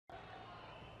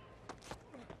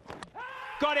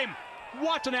Got him.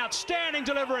 What an outstanding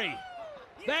delivery.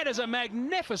 That is a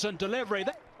magnificent delivery.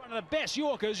 That's one of the best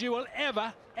Yorkers you will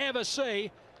ever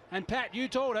see. And Pat, you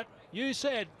told it. You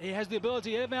said he has the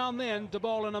ability every now and then to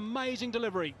bowl an amazing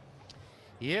delivery.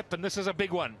 Yep, and this is a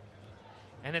big one.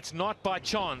 And it's not by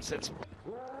chance.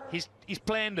 He's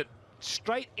planned it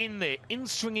straight in there,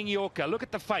 in-swinging Yorker. Look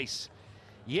at the face.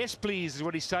 Yes, please, is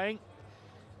what he's saying.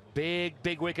 Big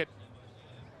wicket.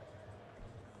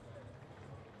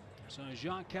 So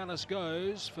Jacques Kallis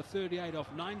goes for 38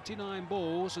 off 99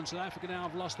 balls, and South Africa now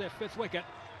have lost their 5th wicket.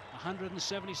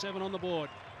 177 on the board.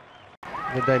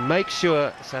 Did they make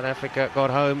sure South Africa got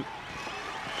home?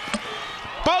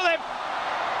 Bowl him!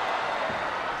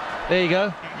 There you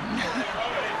go.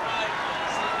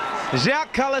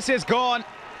 Jacques Kallis is gone.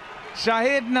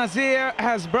 Shahid Nazir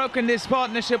has broken this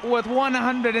partnership with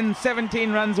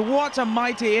 117 runs. What a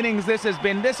mighty innings this has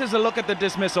been. This is a look at the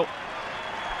dismissal.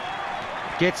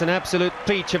 Gets an absolute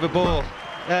peach of a ball.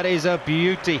 That is a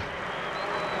beauty.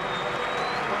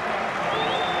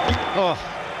 Oh,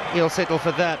 he'll settle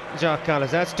for that, Jacques Kallis.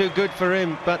 That's too good for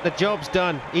him, but the job's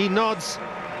done. He nods.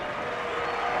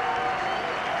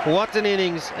 What an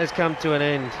innings has come to an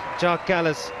end. Jacques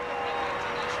Kallis.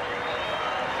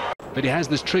 But he has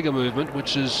this trigger movement,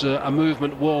 which is a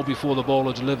movement well before the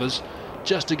bowler delivers,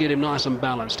 just to get him nice and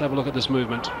balanced. Have a look at this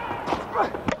movement.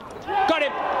 Got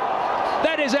him!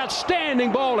 That is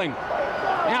outstanding bowling.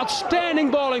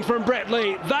 Outstanding bowling from Brett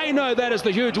Lee. They know that is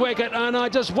the huge wicket, and I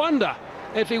just wonder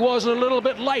if he wasn't a little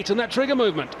bit late in that trigger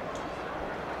movement.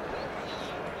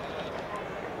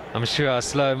 I'm sure our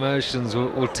slow motions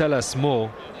will tell us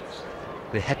more.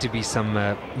 There had to be some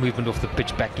movement off the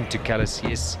pitch back into Kallis,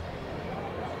 yes.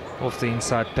 Off the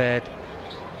inside pad.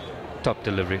 Top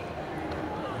delivery.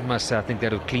 I must say, I think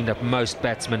that would have cleaned up most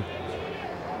batsmen.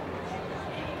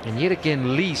 And yet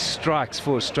again, Lee strikes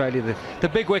for Australia. The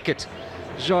big wicket.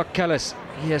 Jacques Kallis,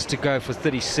 he has to go for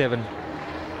 37.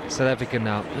 South Africa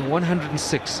now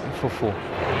 106 for 4.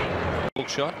 Hook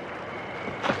shot.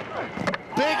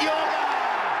 Big Yorker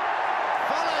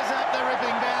follows up the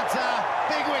ripping bouncer.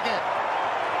 Big wicket.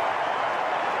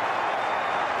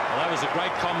 Well, that was a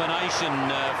great combination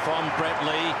from Brett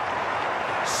Lee.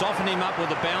 Soften him up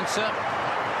with a bouncer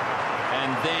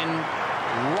and then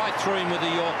right through him with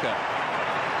a Yorker.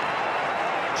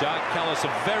 Jacques Kallis,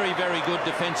 a very good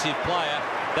defensive player.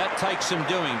 That takes some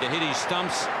doing to hit his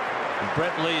stumps. And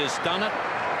Brett Lee has done it.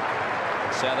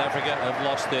 South Africa have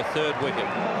lost their 3rd wicket.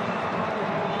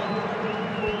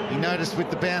 He noticed with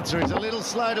the bouncer he's a little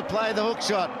slow to play the hook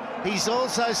shot. He's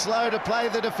also slow to play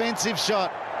the defensive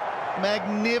shot.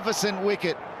 Magnificent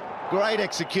wicket. Great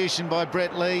execution by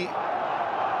Brett Lee.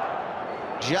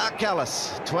 Jacques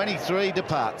Kallis, 23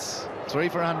 departs. 3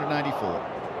 for 184.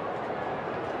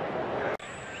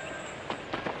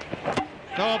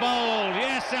 No bowled,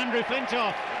 yes, Andrew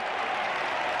Flintoff.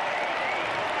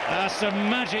 That's a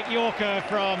magic Yorker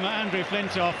from Andrew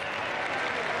Flintoff.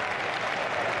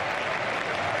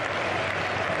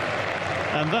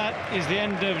 And that is the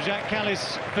end of Jacques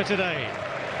Kallis for today.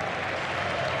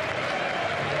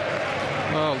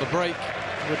 Well, the break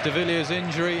with de Villiers'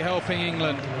 injury helping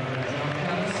England.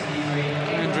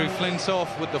 Andrew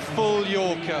Flintoff with the full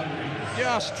Yorker.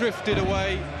 Just drifted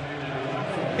away.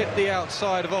 Hit the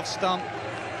outside of off stump.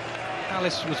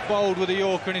 Kallis was bowled with a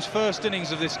Yorker in his first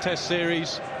innings of this Test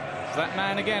series. That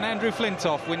man again, Andrew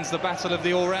Flintoff, wins the battle of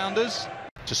the all-rounders.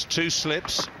 Just 2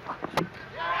 slips.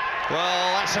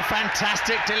 Well, that's a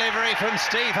fantastic delivery from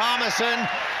Steve Harmison.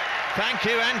 Thank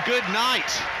you and good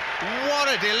night. What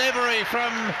a delivery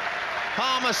from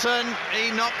Harmison.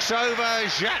 He knocks over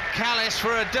Jacques Kallis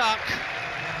for a duck.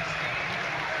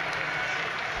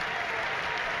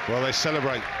 Well, they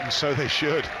celebrate, and so they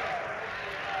should.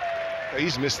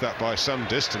 He's missed that by some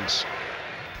distance.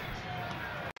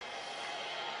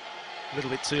 A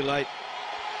little bit too late.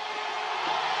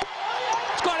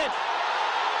 It's got it!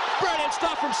 Brilliant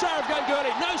stuff from Sarab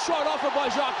Ganguly. No shot offered by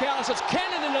Jacques Kallis. It's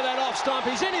cannoned into that off stump.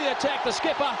 He's into the attack, the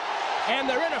skipper, and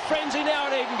they're in a frenzy now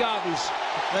at Eden Gardens.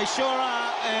 They sure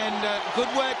are, and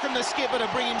good work from the skipper to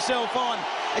bring himself on.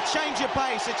 A change of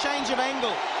pace, a change of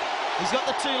angle. He's got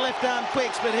the 2 left-arm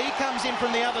quicks, but he comes in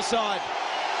from the other side.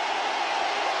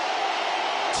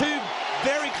 2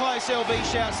 very close LB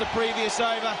shouts the previous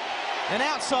over. An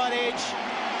outside edge,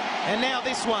 and now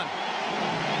this one.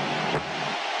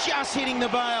 Just hitting the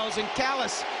bails, and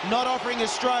Kallis not offering a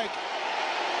stroke.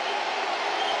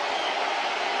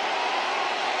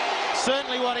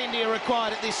 Certainly what India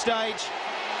required at this stage.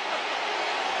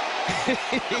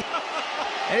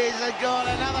 It is got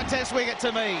another Test wicket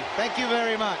to me. Thank you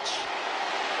very much.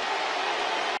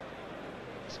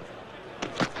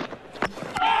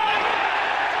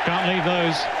 Can't leave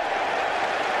those.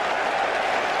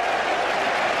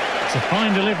 It's a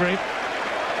fine delivery.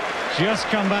 Just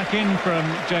come back in from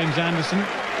James Anderson.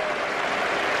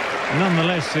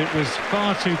 Nonetheless, it was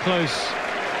far too close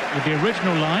with the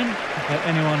original line for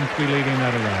anyone to be leaving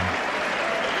that around.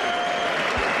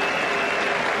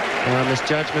 Well,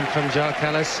 misjudgment from Jacques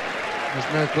Kallis.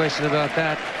 There's no question about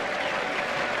that.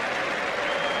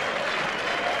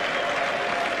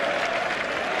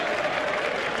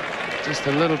 Just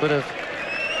a little bit of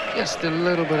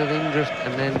in-drift,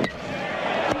 and then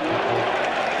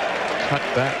cut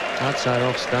back outside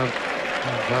off stump.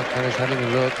 Oh, Jacques Kallis having a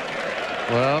look.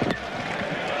 Well,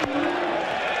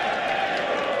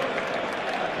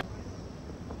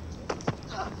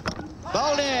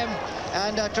 bowled him,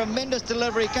 and a tremendous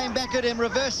delivery. Came back at him,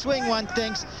 reverse swing, one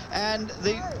thinks, and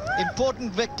the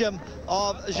important victim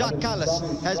of Jacques Kallis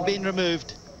has been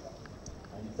removed.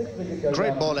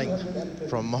 Great bowling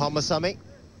from Mohammad Sami,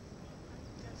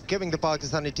 giving the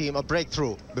Pakistani team a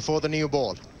breakthrough before the new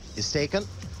ball is taken.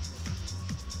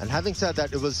 And having said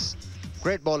that, it was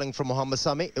great bowling from Mohammad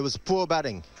Sami. It was poor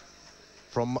batting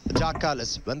from Jacques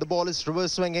Kallis. When the ball is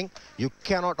reverse swinging, you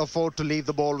cannot afford to leave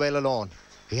the ball well alone.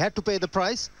 He had to pay the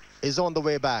price, is on the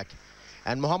way back.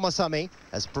 And Mohammad Sami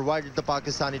has provided the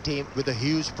Pakistani team with a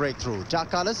huge breakthrough. Jacques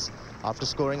Kallis, after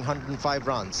scoring 105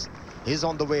 runs, is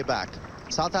on the way back.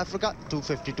 South Africa,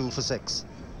 252 for 6.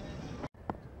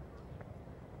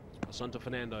 Asante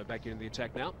Fernando back into the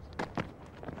attack now.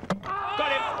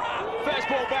 Got him! First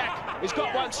ball back. He's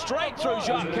got one straight through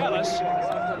Jacques Kallis.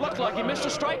 Looked like he missed a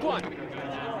straight one.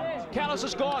 Kallis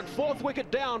is gone. 4th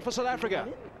wicket down for South Africa.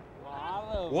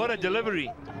 What a delivery.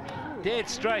 Dead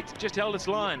straight, just held its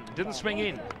line, didn't swing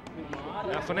in.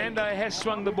 Now Fernando has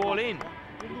swung the ball in.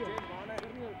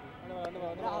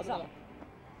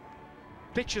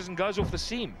 Pitches and goes off the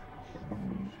seam.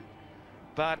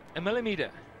 But a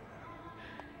millimetre.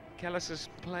 Kallis has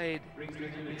played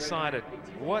inside it.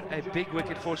 What a big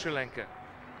wicket for Sri Lanka.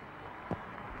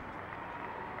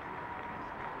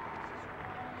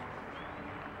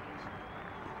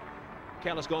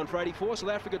 Kallis gone for 84, South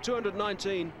Africa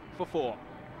 219 for 4.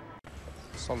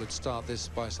 Solid start this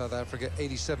by South Africa,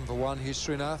 87 for 1. Here's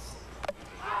Srinath.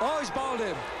 Oh, he's bowled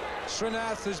him.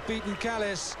 Srinath has beaten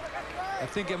Kallis. I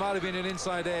think it might have been an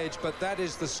inside edge, but that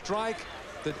is the strike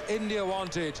that India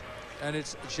wanted. And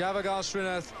it's Javagar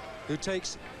Srinath who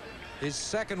takes his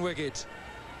 2nd wicket.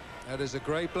 That is a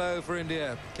great blow for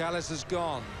India. Kallis has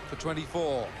gone for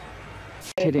 24.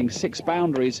 Hitting 6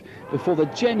 boundaries before the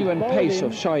genuine pace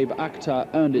of Shoaib Akhtar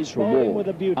earned its reward.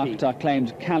 Akhtar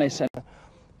claimed Kallis and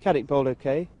Caddick bowled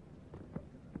okay.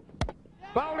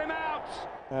 Bowled him out!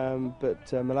 But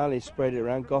Malali sprayed it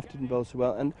around. Goff didn't bowl so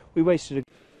well, and we wasted a...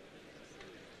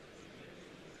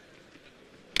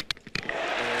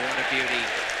 What a beauty.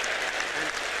 An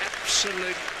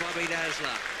absolute Bobby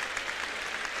Dazzler.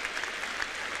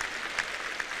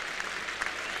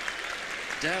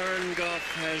 Darren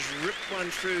Goff has ripped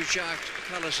one through Jacques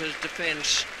Kallis's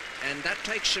defence, and that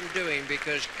takes some doing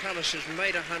because Kallis has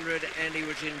made 100 and he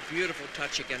was in beautiful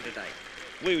touch again today.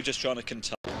 We were just trying to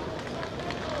contain.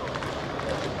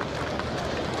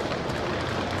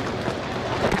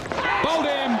 Bowled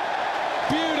him.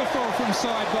 Beautiful from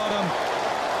side bottom.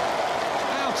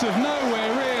 Out of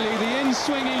nowhere, really, the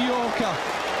in-swinging Yorker.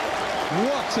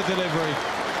 What a delivery.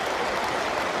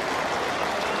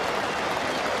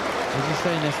 As you're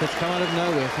saying, that's come out of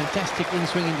nowhere. Fantastic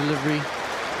in-swinging delivery.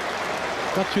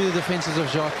 Got through the defences of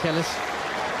Jacques Kallis.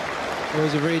 It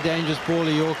was a very dangerous ball,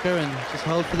 a Yorker, and just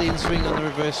held for the in-swing on the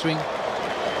reverse swing.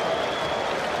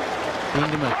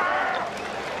 Cleaned him up.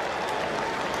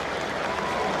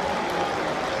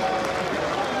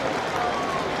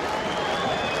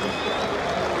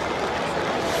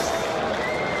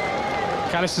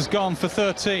 Kallis has gone for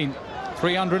 13.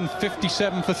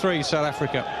 357 for 3, South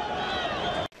Africa.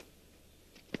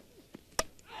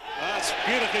 That's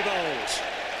beautifully bowled.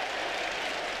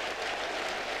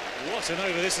 What an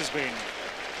over this has been.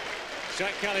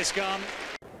 Jacques Kallis gone.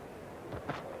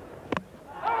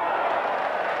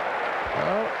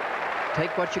 Well,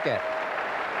 take what you get.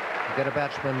 You get a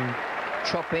batsman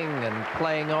chopping and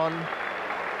playing on.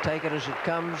 Take it as it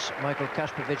comes. Michael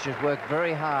Kaspovic has worked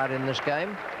very hard in this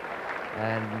game,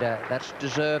 and that's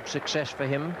deserved success for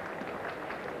him.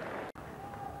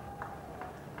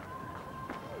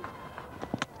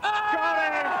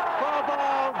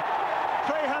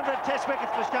 Test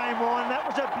wickets for Shane Warne. That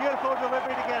was a beautiful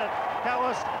delivery to get it.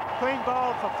 Kallis clean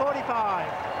bowled for 45.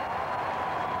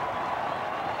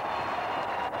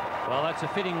 Well, that's a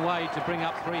fitting way to bring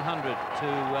up 300, to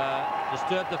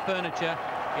disturb the furniture,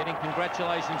 getting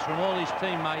congratulations from all his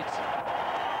teammates.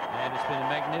 And it's It's been a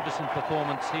magnificent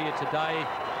performance here today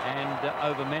and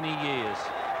over many years.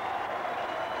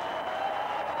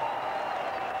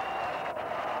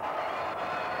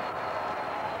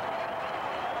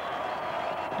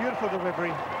 Beautiful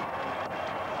delivery.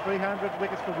 300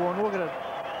 wickets for Warren. Look at it.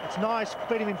 It's nice.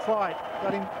 Beat him in flight.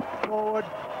 Got him forward.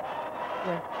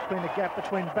 Went between the gap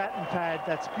between bat and pad.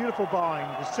 That's beautiful bowling.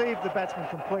 Deceived the batsman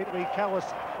completely.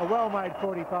 Kallis, a well-made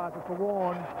 45, but for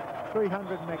Warren,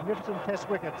 300 magnificent test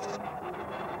wickets.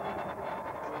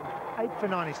 8 for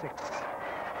 96.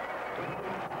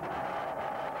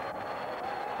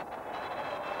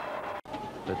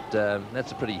 But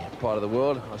that's a pretty part of the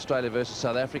world. Australia versus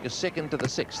South Africa, 2nd to the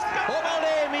 6th. Oh, well,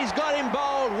 him. He's got him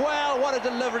bowled. Wow, what a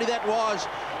delivery that was.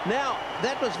 Now,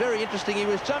 that was very interesting. He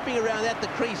was jumping around at the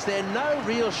crease there. No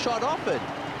real shot offered.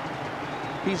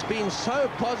 He's been so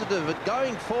positive at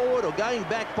going forward or going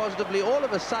back positively. All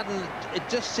of a sudden, it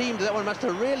just seemed that one must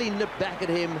have really nipped back at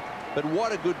him. But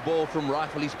what a good ball from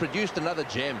Rifle. He's produced another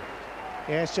gem.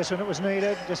 Yes, just when it was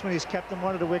needed, just when his captain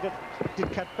wanted a wicket,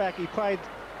 did cut back. He played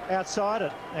outside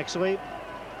it, actually.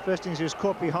 First innings he was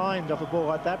caught behind off a ball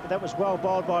like that, but that was well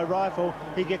bowled by Rifle.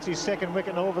 He gets his 2nd wicket,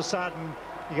 and all of a sudden,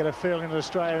 you get a feeling that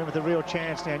Australia with a real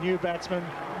chance now. New batsman,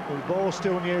 the ball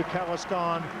still new, Kallis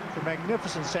gone. It's a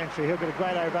magnificent century. He'll get a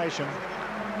great ovation.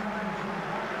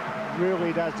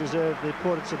 Really does deserve the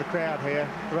plaudits of the crowd here.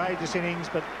 Courageous innings,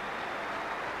 but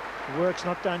the work's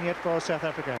not done yet for South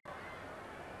Africa.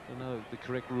 I don't know the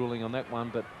correct ruling on that one,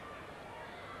 but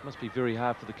it must be very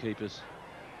hard for the keepers.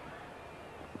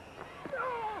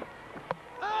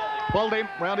 Pulled him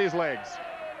round his legs.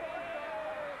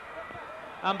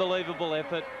 Unbelievable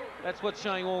effort. That's what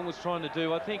Shane Warne was trying to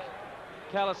do. I think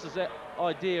Kallis's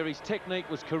idea, his technique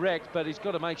was correct, but he's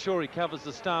got to make sure he covers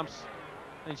the stumps.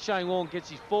 And Shane Warne gets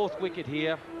his 4th wicket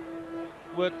here.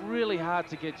 Worked really hard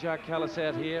to get Jacques Kallis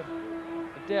out here.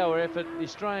 A dour effort. The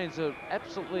Australians are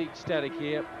absolutely ecstatic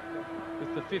here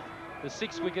with the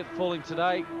 6th wicket falling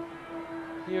today.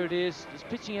 Here it is. He's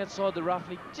pitching outside the rough,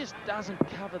 and he just doesn't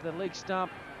cover the leg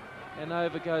stump, and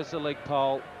over goes the leg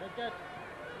pole.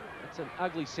 It's an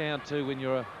ugly sound too when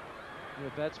you're a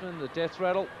batsman, the death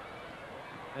rattle.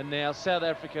 And now South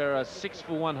Africa are 6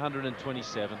 for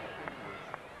 127.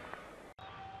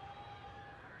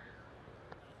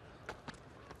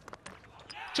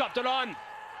 Chopped it on.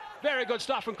 Very good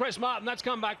stuff from Chris Martin. That's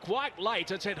come back quite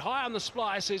late. It's hit high on the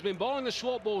splice. He's been bowling the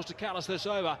short balls to Kallis this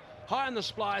over. High on the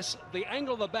splice. The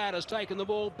angle of the bat has taken the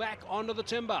ball back onto the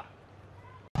timber.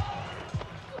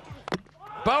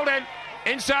 Bowled in,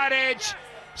 inside edge.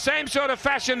 Same sort of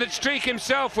fashion that Streak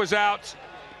himself was out.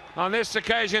 On this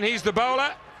occasion, he's the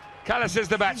bowler. Kallis is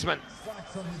the batsman.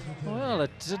 Well,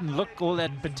 it didn't look all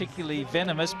that particularly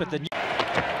venomous, but the...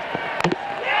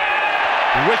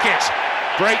 Wicket.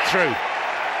 Breakthrough.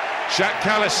 Jacques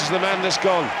Kallis is the man that's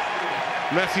gone.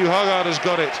 Matthew Hoggard has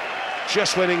got it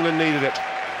just when England needed it.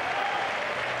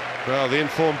 Well, the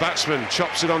informed batsman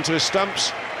chops it onto his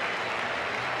stumps.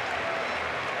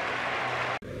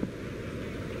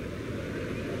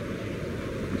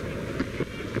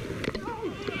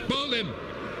 Bowled him.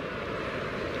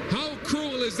 How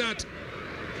cruel is that?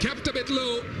 Kept a bit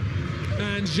low,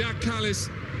 and Jacques Kallis,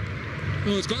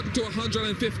 has gotten to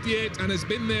 158 and has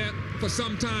been there for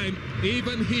some time.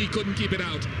 Even he couldn't keep it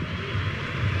out.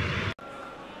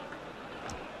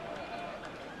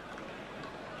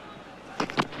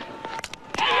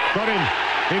 Got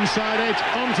him inside edge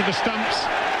onto the stumps.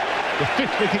 The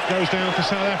 5th wicket goes down for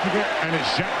South Africa, and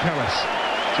it's Jacques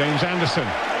Kallis. James Anderson.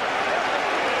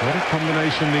 What a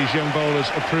combination these young bowlers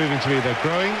are proving to be. They're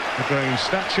growing in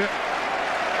stature.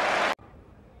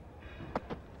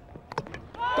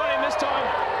 Got him this time.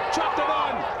 Chopped it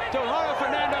on. Delhoro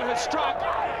Fernando has struck.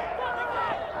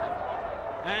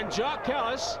 And Jacques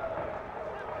Kallis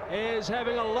is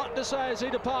having a lot to say as he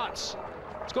departs.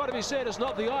 It's got to be said, it's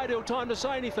not the ideal time to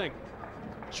say anything.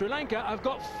 Sri Lanka have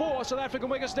got 4 South African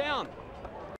wickets down.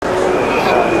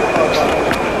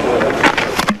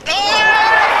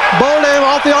 Bowled him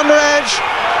off the under edge.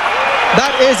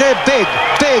 That is a big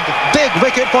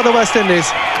wicket for the West Indies.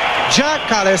 Jacques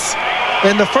Kallis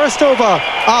in the first over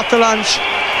after lunch,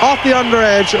 off the under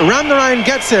edge, ran the line,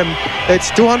 gets him. It's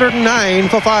 209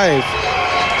 for 5.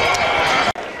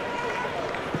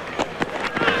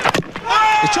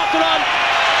 He's chopped it on.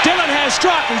 Dillon has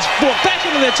struck. He's brought back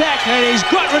into the attack, and he's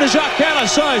got rid of Jacques Kallis.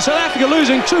 So South Africa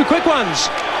losing 2 quick ones.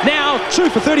 Now 2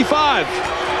 for 35.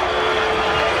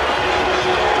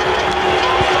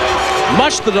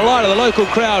 Much to the delight of the local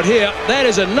crowd here. That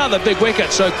is another big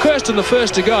wicket. So Kirsten the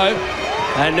first to go,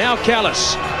 and now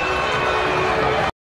Kallis.